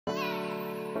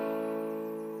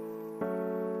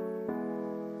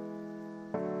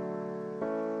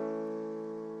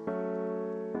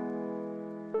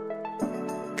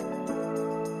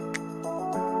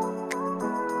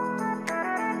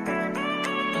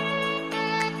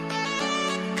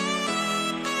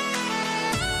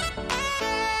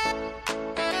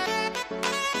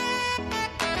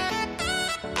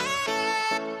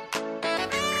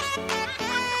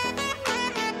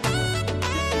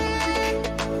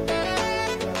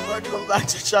back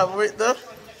to travel with the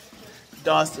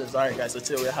Dawsons. Alright guys, so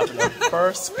today we're having our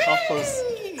first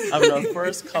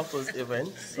couples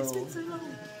event. So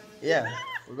yeah,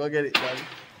 we're gonna get it done.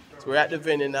 So we're at the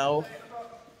venue now,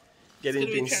 getting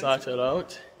things sorted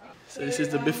out. So this is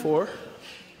the before.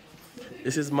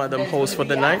 This is Madam Host for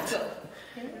the night.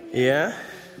 Yeah.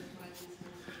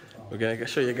 We're gonna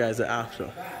show you guys the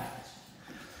after.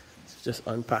 It's just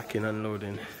unpacking,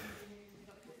 unloading.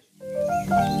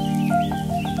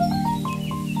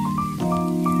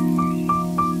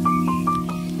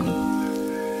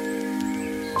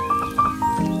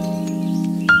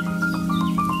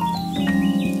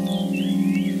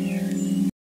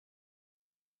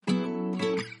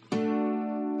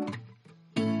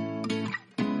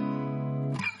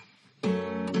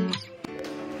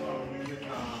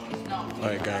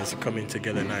 Alright guys, coming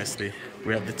together nicely.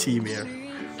 We have the team here.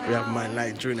 We have my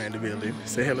light Juna in the building.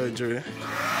 Say hello, Juna.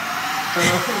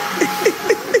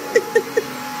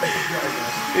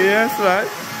 Yes, man.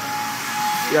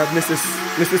 We have Mrs.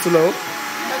 Low.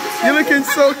 You're looking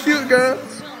so cute, girl.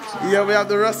 Yeah, we have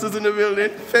the Russells in the building.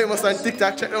 Famous on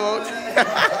TikTok, check them out.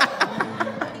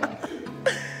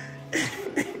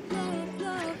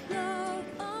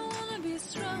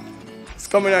 It's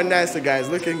coming out nicely, guys.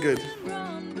 Looking good.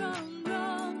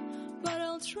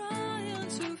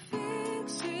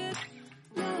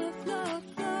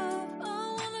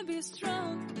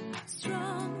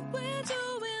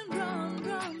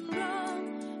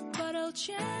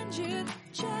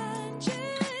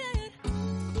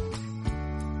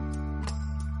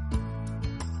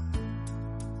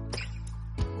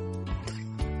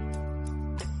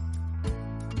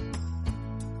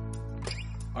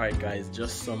 Alright guys,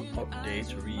 just some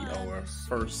updates re our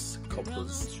first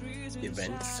couples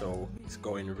event. So it's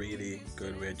going really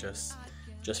good. We're just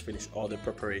finished all the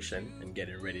preparation and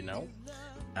getting ready now.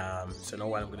 So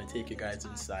now I'm going to take you guys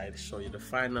inside, show you the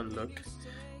final look.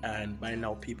 And by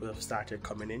now people have started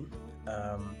coming in.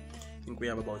 I think we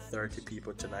have about 30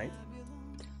 people tonight.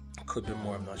 Could be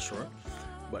more, I'm not sure.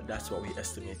 But that's what we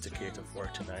estimate to cater for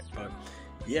tonight. But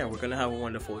yeah, we're gonna have a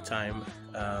wonderful time.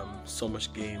 So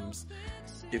much games,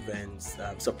 events,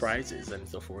 surprises and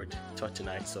so forth for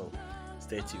tonight. So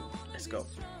stay tuned. Let's go.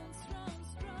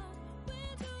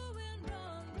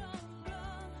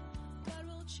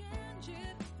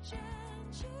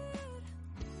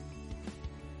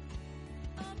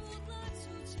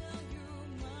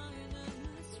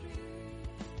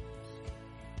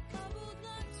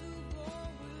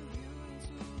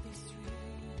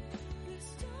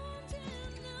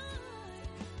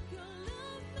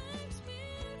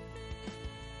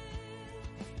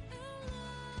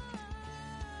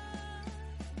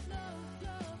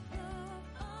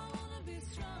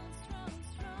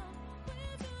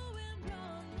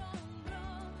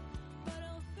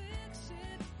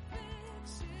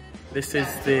 This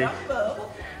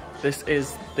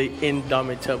is the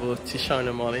indomitable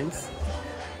Tishana Mullins.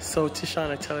 So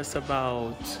Tishana, tell us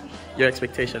about your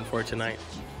expectation for tonight.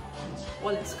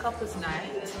 Well, it's couples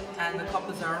night and the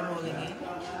couples are rolling in.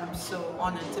 I'm so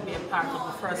honored to be a part of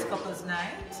the first couples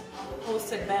night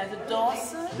hosted by the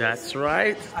Dawsons. That's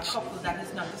right. A couple that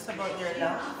is not just about their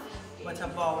love, but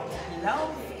about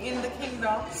love in the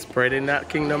kingdom. Spreading that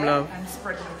kingdom love. And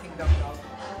spreading the kingdom love.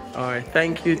 Alright,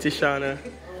 thank you Tishana.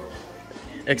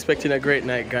 Expecting a great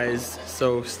night guys,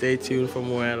 so stay tuned for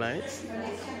more highlights.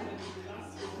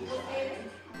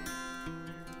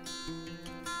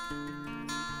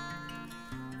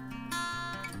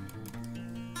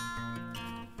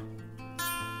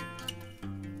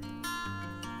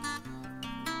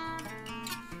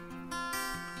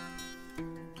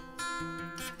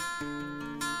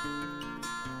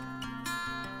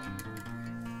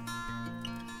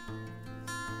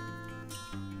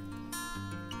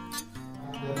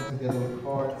 Together with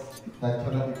hearts that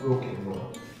cannot be broken,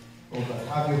 Lord. Oh God,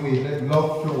 have your way. Let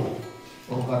love flow,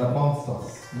 oh God, amongst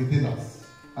us, within us,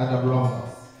 and around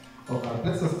us. Oh God,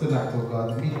 bless us tonight, oh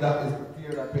God. The meat that is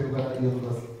prepared, I pray, oh God, that you'll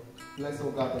give us. Bless,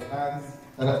 oh God, the hands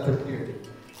that are prepared.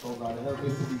 Oh God, and help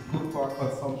us to be good for our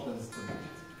consumptions tonight.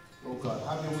 Oh God,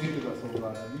 have your way with us, oh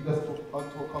God, and lead us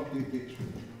unto a complete victory.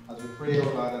 As we pray,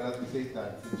 oh God, and as we say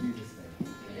thanks, in Jesus'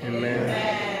 name. Amen.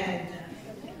 Amen.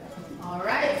 All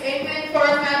right, amen for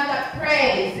a man that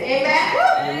prays.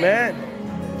 Amen. Amen.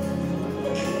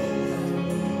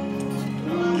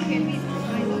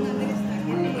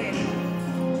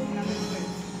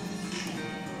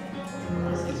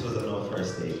 This was on our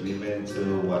first date. We went to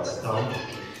Watstown,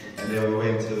 and then we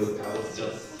went to,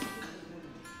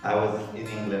 I was in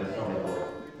England from about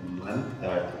a month,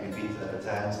 or 3 weeks at a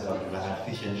time, so I had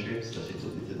fish and chips, so she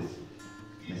took me to this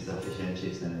Mr. Fish and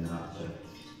Chips, and then after,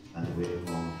 on the way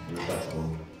home, we got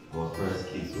first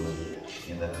kiss was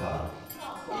in the car.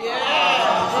 The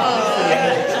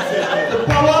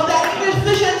power of that English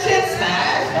fish and chips,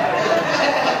 man.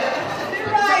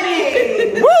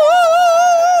 Right.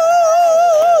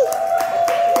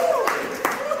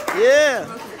 Yeah.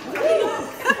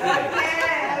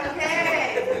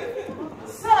 Okay.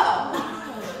 So,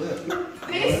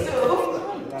 these two,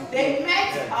 they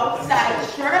met outside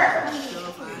church.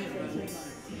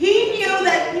 He knew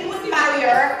that he would marry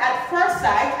her at first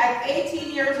sight at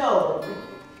 18 years old.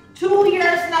 2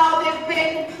 years now they've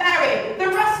been married. The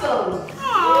Russells.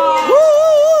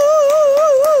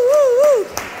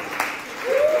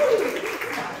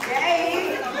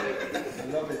 Okay.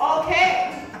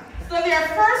 Okay. So their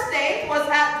first date was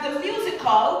at the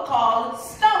musical called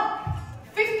Stump.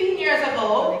 15 years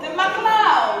ago, the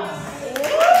McLeods.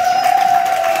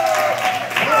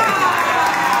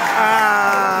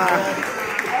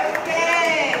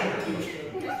 Okay.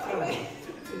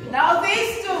 Now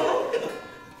these two,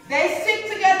 they sit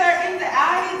together in the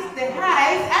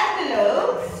highs and the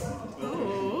lows.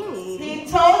 He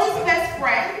told his best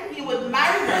friend he would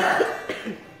marry her,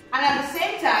 and at the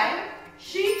same time,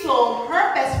 she told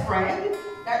her best friend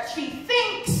that she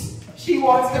thinks she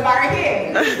wants to marry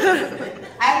him.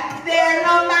 And they're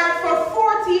now married for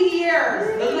 14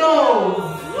 years. The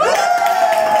lows.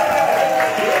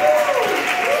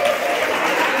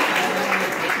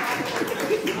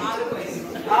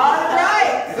 All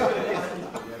right.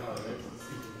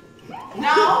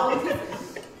 Now,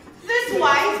 this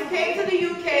wife came to the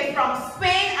UK from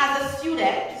Spain as a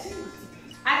student,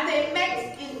 and they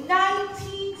met in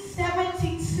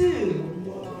 1972,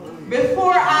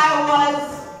 before I was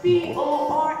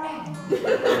BORN.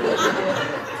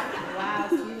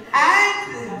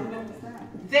 And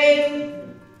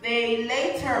they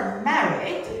later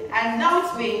married, and now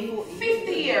it's been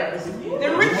 50 years. The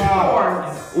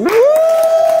Richfords.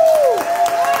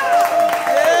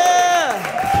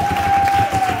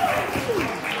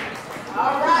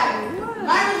 All right.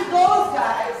 Marriage goes,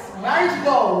 guys. Marriage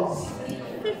goes.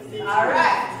 All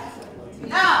right.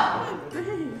 Now,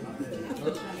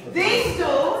 these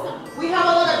two, we have a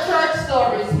lot of church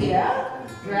stories here,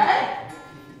 right?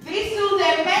 These two,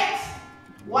 they met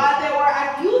while they were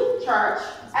at youth church,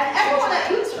 and everyone at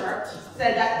youth church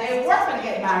said that they were going to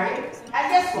get married,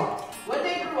 and guess what? When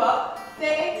they grew up,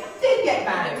 they did get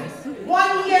married.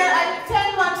 1 year and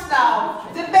 10 months now,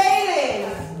 the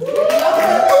Baileys.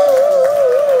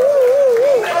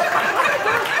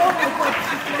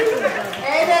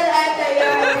 Aiden and the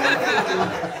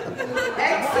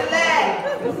excellent.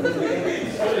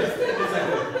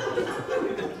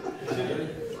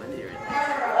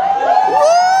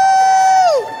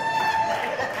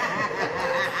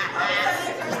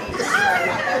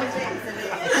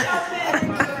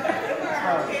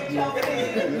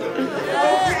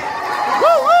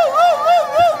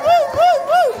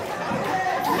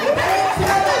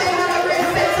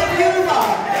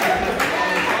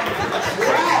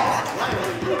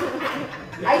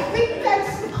 I think that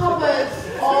covers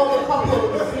all the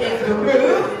couples in the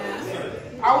room.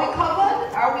 Are we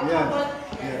covered? Are we covered?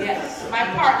 Yes. My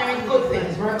partner in good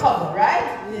things. We're covered, right?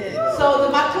 Yeah. So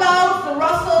the McLeods, the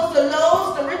Russells, the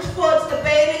Lows, the Richfords, the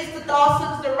Baileys, the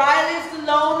Dawsons, the Rileys, the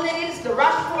Loneleys, the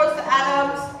Rushfords, the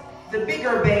Adams, the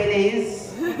bigger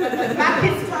Baileys, the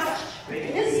McIntosh.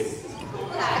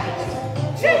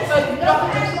 So you drop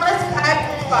it the first time,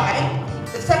 it's fine.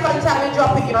 The second time you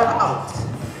drop it, you're out.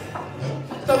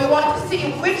 So we want to see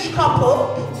which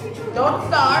couple, don't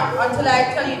start until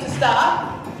I tell you to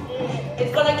stop.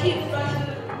 It's going to keep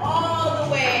running all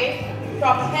the way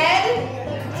from head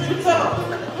to toe.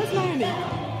 What's Naomi?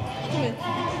 Come in.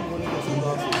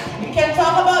 You can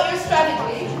talk about your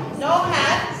strategy. No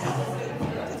hands.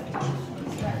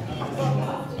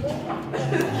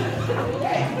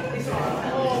 Okay.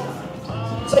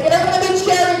 So you're going to be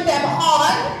cheering them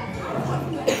on.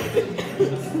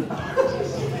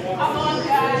 Come on,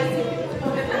 guys.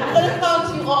 I'm going to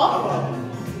count you off.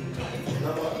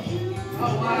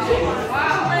 Oh,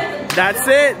 wow. That's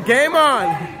it. Game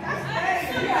on.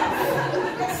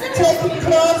 Take your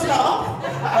clothes off.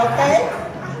 Okay?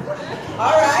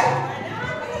 All right.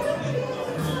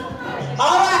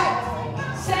 All right.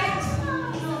 Set.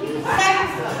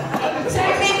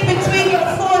 Take it between your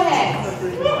foreheads.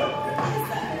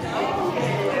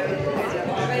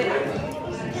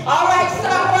 All right,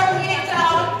 start working it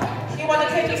down. You want to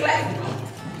take it back?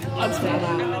 Okay.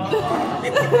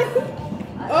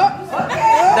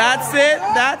 That's it.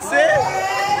 That's it.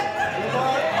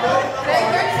 Take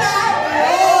your time.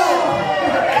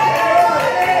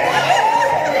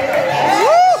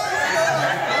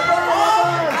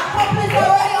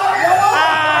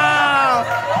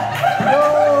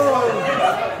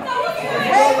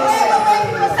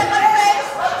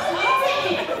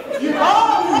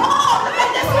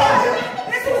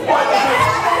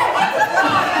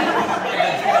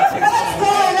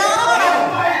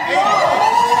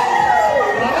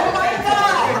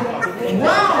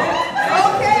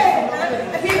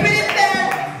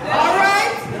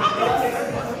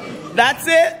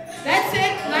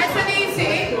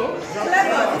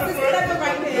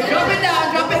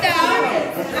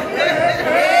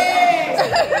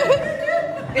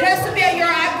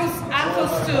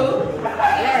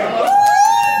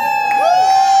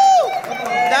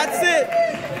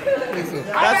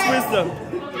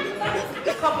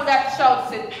 couple that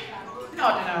shouts it. No.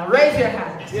 Raise your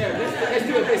hand. Yeah, let's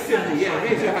do it very simply. Yeah,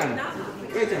 raise your hand.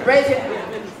 Raise your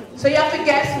hand. So you have to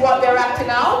guess what they're acting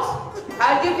out.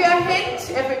 I'll give you a hint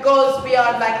if it goes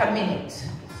beyond like a minute.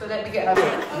 So let me get a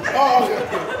hint. Oh, okay.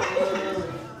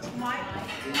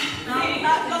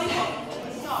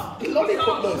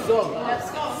 Lollipop no song.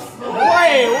 Let's go.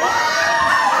 Wait, what?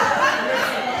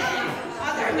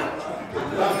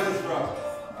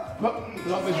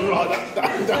 Love is raw.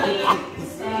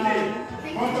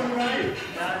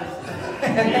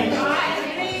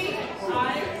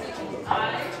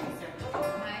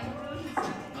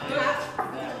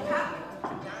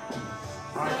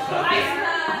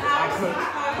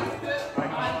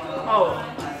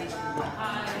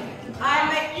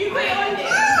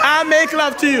 I'll make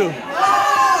love to you.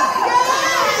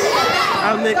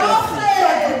 I'll make love to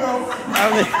you.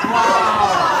 I'll make.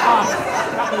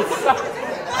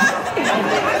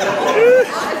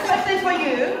 Especially for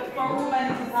you. For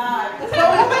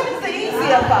women, it's the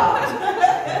easier part.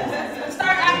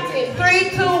 Start acting. 3,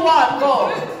 2, 1, go.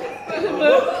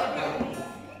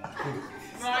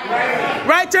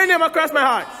 Write your name across my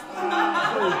heart.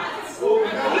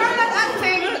 You're not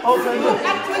acting.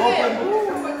 Act with him.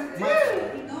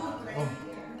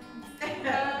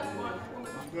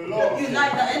 You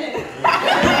like the enemy.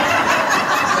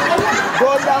 Go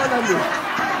down on me.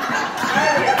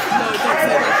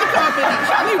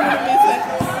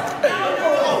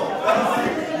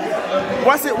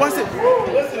 What's it?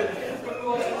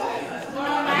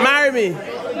 Marry me.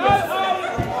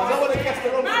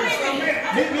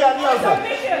 Meet me on the altar.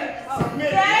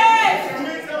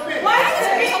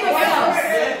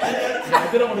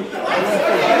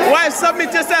 Wife,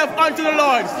 submit yourself unto the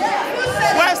Lord.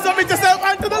 Wife, submit yourself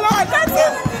unto the Lord. That's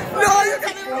it. No, you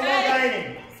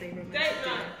can't.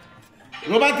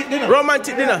 Romantic dinner.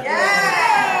 Romantic dinner.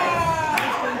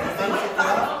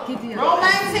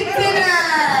 Romantic dinner.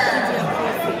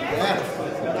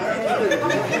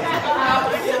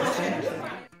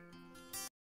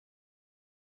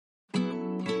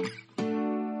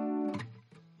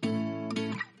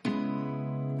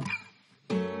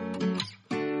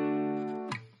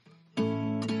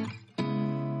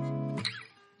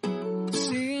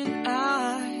 Seeing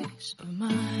eyes of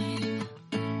mine,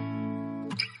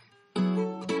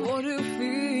 what do you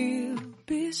feel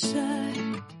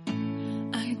beside?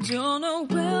 I don't know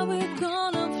where we're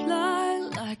gonna fly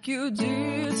like you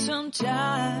did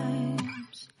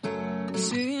sometimes.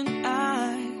 Seeing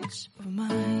eyes of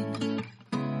mine.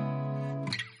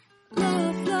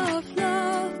 Love, love,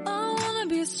 love, I wanna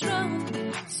be strong,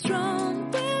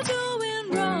 strong. We're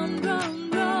doing wrong, wrong,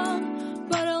 wrong,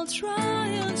 but I'll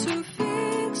try to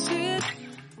fix it.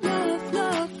 Love,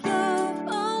 love, love,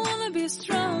 I wanna be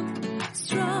strong,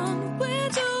 strong. We're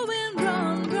doing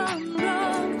wrong, wrong,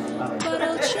 wrong, but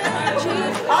I'll change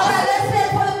it. All right, let's say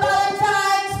for the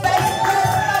Valentines best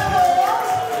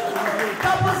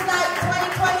couples night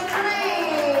 2023.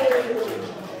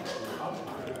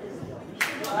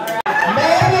 All right,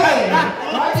 baby,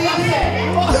 what do you say?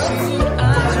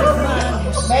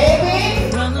 Baby,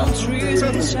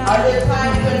 are there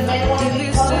times when the man wants to be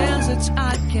close?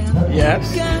 Yes.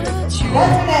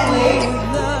 Definitely.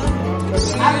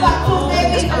 I've got two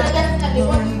babies, but definitely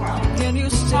what's wrong? Can you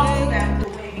Talk to stay? them the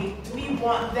way we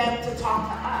want them to talk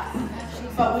to us.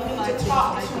 But we need to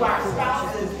talk to our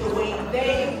spouses the way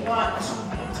they want to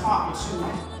be talked to,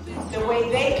 the way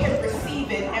they can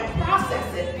receive it and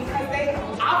process it, because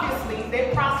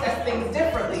they process things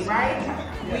differently, right?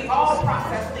 We all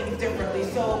process things differently.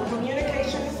 So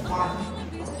communication is one.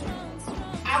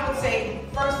 I would say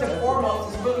first and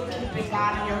foremost is really keeping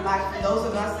God in your life. For those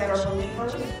of us that are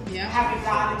believers, having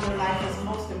God in your life is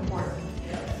most important.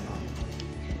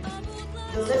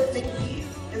 The listening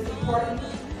piece is important.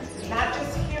 Not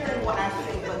just hearing what I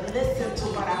say, but listen to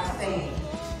what I'm saying.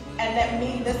 And let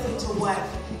me listen to what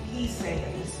he's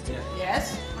saying.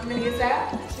 Yes? How many is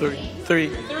that? 3.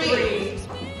 3.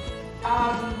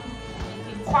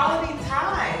 Quality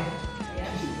time.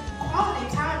 Quality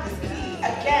time is key.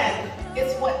 Again,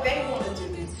 it's what they want to do.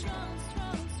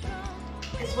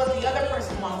 It's what the other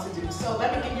person wants to do. So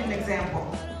let me give you an example.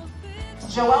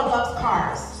 Joel loves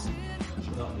cars.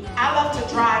 I love to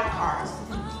drive cars.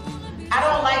 I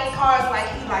don't like cars like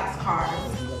he likes cars.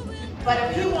 But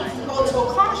if he wants to go to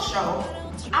a car show,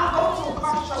 I'll go to a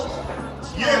car show with him.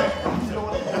 Yeah.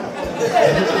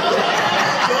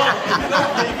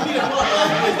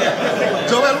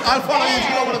 Joel, I'll follow you if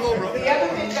you don't want to go, bro. The other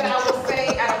thing that I would say,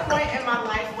 at a point in my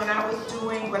life when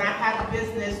I had a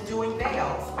business doing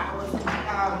nails, I was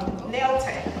nail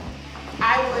tech.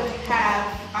 I would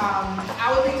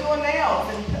be doing nails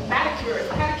and manicures,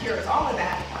 pedicures, all of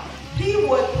that. He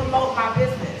would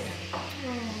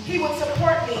he would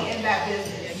support me in that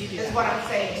business, is what I'm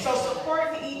saying. So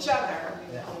supporting each other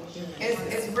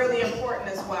is really important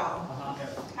as well.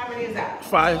 How many is that?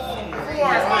 5. 4.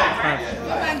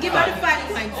 5. Give her the 5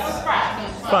 points.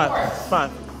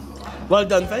 5. Well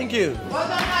done, thank you. Well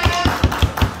done, Maya.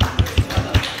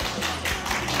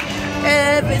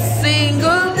 Every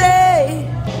single day.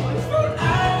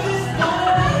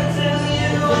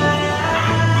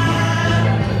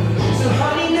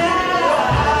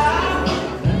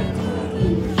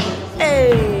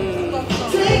 Hey.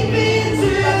 Take me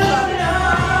to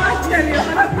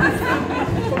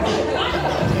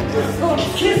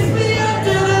kiss me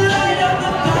under the light of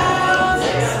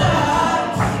 1,000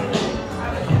 stars.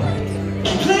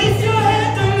 Place your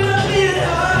hand on my beating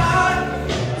heart.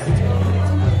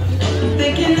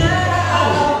 Thinking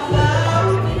out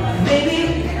loud, maybe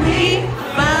we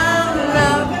found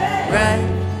love right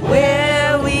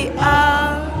where we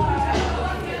are.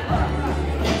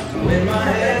 With my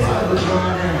hands on the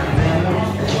running,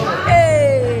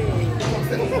 hey.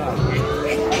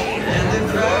 And the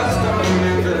crowds don't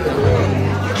remember the way.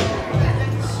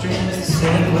 Streams the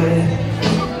same way.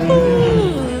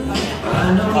 I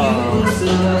know you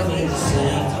still love me the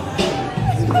same.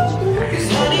 'Cause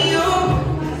honey,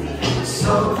 you're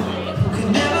so could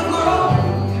never grow.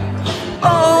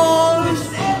 Oh, this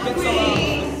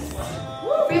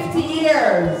 50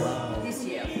 years.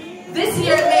 This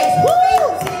year makes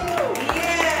 50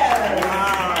 years.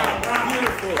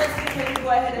 Listen, can you go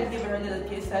ahead and give her a little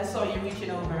kiss? I saw you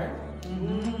reaching over.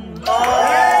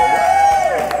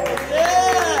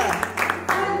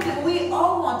 And we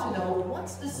all want to know,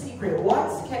 what's the secret?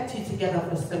 What's kept you together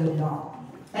for so long?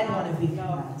 Anyone of you can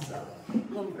answer.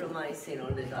 Compromising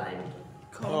all the time.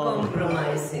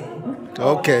 Compromising.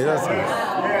 Okay, that's it. Do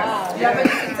you have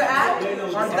anything to add?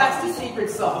 Or that's the secret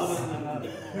sauce?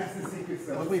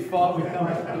 When we fight, we come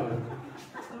out good.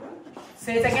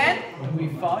 Say it again. When we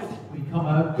fight, we come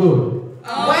out good.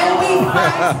 When we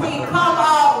fight, we come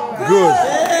out Good.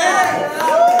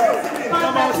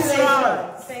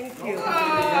 Congratulations. Thank you.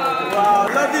 Wow,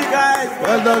 love you guys.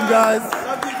 Well done, guys.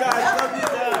 Love you guys.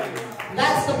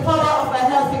 That's the power of a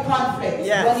healthy conflict.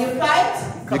 Yes. When you fight,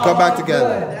 You come back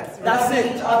together. That's it.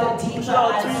 Each other deeper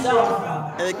and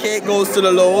stronger. And the cake goes to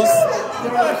the lows.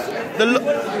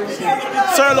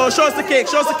 Sir Low, show us the cake.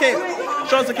 Show us the cake.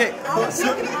 Show us the cake.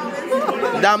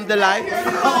 Damn the light.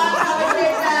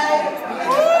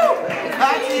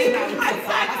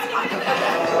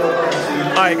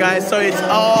 Alright guys, so it's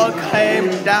all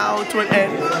came down to an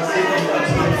end.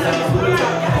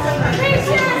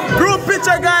 Group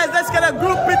picture guys, let's get a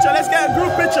group picture. Let's get a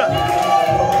group picture.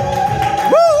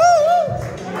 Woo, woo, woo.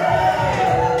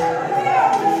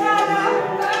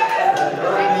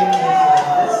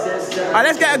 Alright,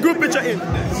 let's get a group picture in.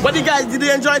 What did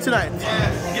you enjoy tonight? Yeah.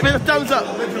 Give me a thumbs up.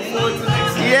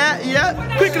 Yeah.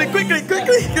 Quickly.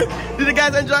 Did you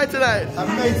guys enjoy tonight?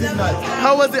 Amazing night.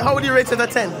 How was it? How would you rate it out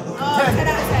of 10? 10 out of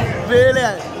 10.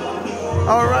 Brilliant.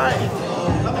 Alright.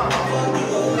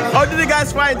 How did you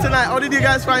guys find tonight?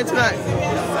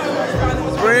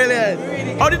 Brilliant.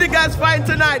 How did you guys find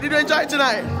tonight? Did you enjoy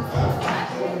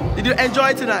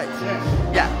tonight?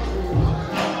 Yeah.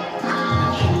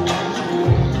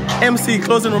 MC,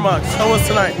 closing remarks. How was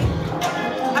tonight?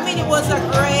 I mean, it was a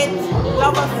great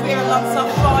love affair, lots of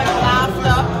fun,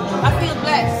 laughter. I feel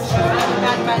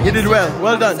blessed. You did well.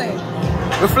 Well done.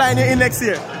 We're flying you in next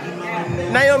year.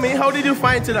 Naomi, how did you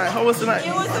find tonight? How was tonight?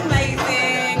 It was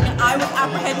amazing. I was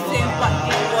apprehensive, but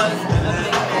it was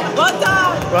amazing. Well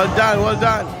done. Well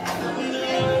done.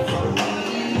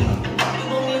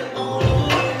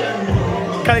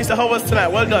 Kalisa, how was tonight?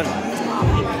 Well done.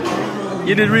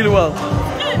 You did really well.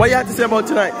 What you have to say about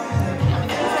tonight? I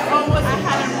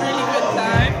had a really good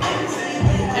time.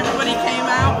 Everybody came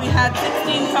out. We had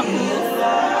 16 couples.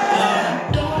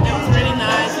 It was really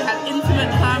nice. We had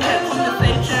intimate time. We had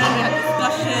conversation. We had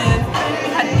discussions. We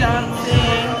had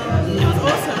dancing. It was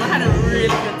awesome. I had a really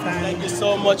good time. Thank you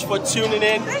so much for tuning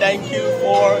in. Thank you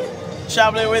for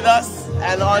traveling with us.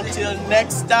 And until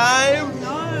next time.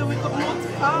 No, we got more to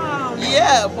come.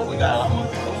 Yeah, but we got a lot more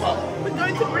to come up. We're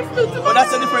going to Bristol tomorrow. But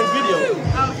that's a different video.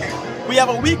 Okay. We have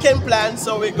a weekend plan,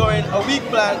 so we're going a week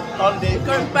plan holiday.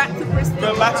 Going back to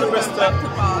Bristol. Back to Bath.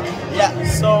 Yeah. Yeah,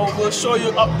 so we'll show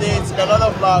you updates in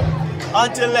another vlog.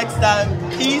 Until next time,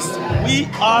 peace. We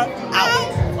are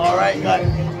out. All right, guys.